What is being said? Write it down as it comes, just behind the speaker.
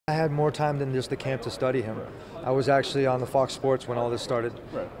I had more time than just the camp to study him. I was actually on the Fox Sports when all this started.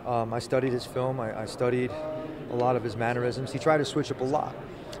 I studied his film. I studied a lot of his mannerisms. He tried to switch up a lot,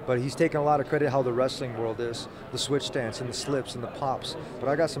 but he's taken a lot of credit how the wrestling world is, the switch stance and the slips and the pops. But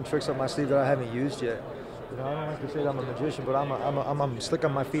I got some tricks up my sleeve that I haven't used yet. You know, I don't like to say that I'm a magician, but I'm slick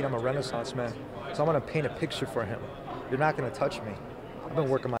on my feet. I'm a Renaissance man. So I'm going to paint a picture for him. You're not going to touch me. I've been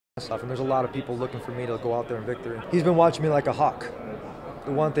working my ass off, and there's a lot of people looking for me to go out there in victory. He's been watching me like a hawk.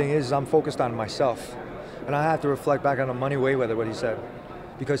 The one thing is I'm focused on myself. And I have to reflect back on the Money Mayweather, what he said.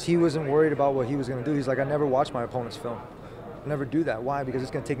 Because he wasn't worried about what he was going to do. He's like, I never watch my opponent's film. I never do that. Why? Because it's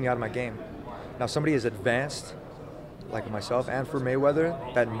going to take me out of my game. Now, somebody is advanced, like myself, and for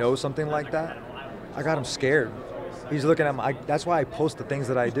Mayweather, that knows something like that, I got him scared. He's looking at my, that's why I post the things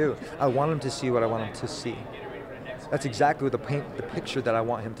that I do. I want him to see what I want him to see. That's exactly what the picture that I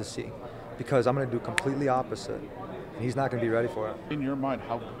want him to see. Because I'm going to do completely opposite. And he's not going to be ready for it. In your mind,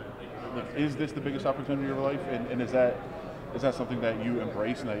 how is this the biggest opportunity of your life? And is that something that you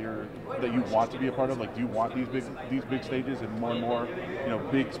embrace and that you want to be a part of? Like, do you want these big stages and more,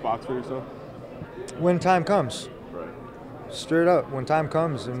 big spots for yourself? When time comes. Right. Straight up, when time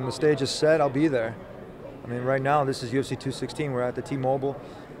comes and the stage is set, I'll be there. I mean, right now, this is UFC 216. We're at the T-Mobile.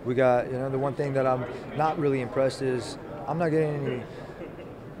 We got, the one thing that I'm not really impressed is I'm not getting any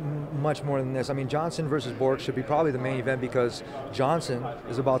much more than this. I mean, Johnson versus Borg should be probably the main event because Johnson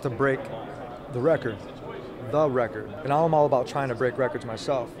is about to break the record. And I'm all about trying to break records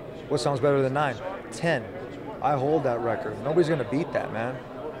myself. What sounds better than 9? 10. I hold that record. Nobody's going to beat that, man.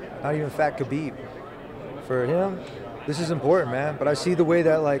 Not even Fat Khabib. For him, this is important, man. But I see the way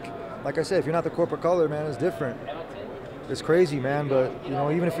that, like I said, if you're not the corporate color, man, it's different. It's crazy, man, but,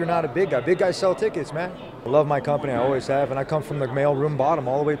 even if you're not a big guys sell tickets, man. I love my company, I always have, and I come from the mail room bottom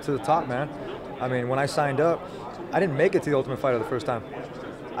all the way to the top, man. I mean, when I signed up, I didn't make it to the Ultimate Fighter the first time.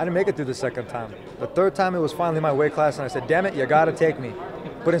 I didn't make it through the second time. The third time, it was finally my weight class, and I said, damn it, you gotta take me.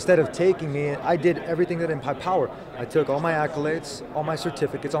 But instead of taking me, I did everything that in my power. I took all my accolades, all my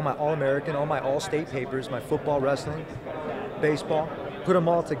certificates, all my All-American, all my All-State papers, my football, wrestling, baseball, put them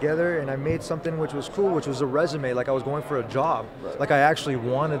all together, and I made something which was cool, which was a resume, like I was going for a job. Like I actually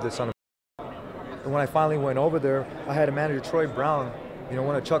wanted this on a. And when I finally went over there, I had a manager, Troy Brown,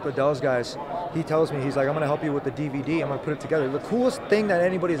 one of Chuck Liddell's guys. He tells me, he's like, I'm gonna help you with the DVD, I'm gonna put it together. The coolest thing that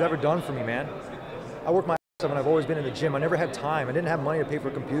anybody's ever done for me, man. I work my ass off and I've always been in the gym. I never had time. I didn't have money to pay for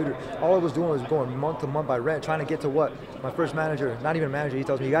a computer. All I was doing was going month to month by rent, trying to get to what? My first manager, not even a manager, he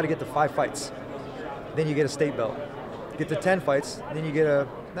tells me, you gotta get to 5 fights. Then you get a state belt. Get to 10 fights, then you get a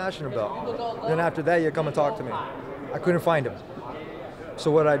national belt. Then after that, you come and talk to me. I couldn't find him. So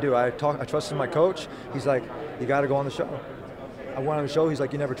what did I do? I trusted my coach. He's like, you got to go on the show. I went on the show. He's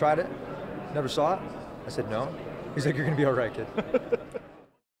like, you never tried it? Never saw it? I said, no. He's like, you're going to be all right, kid.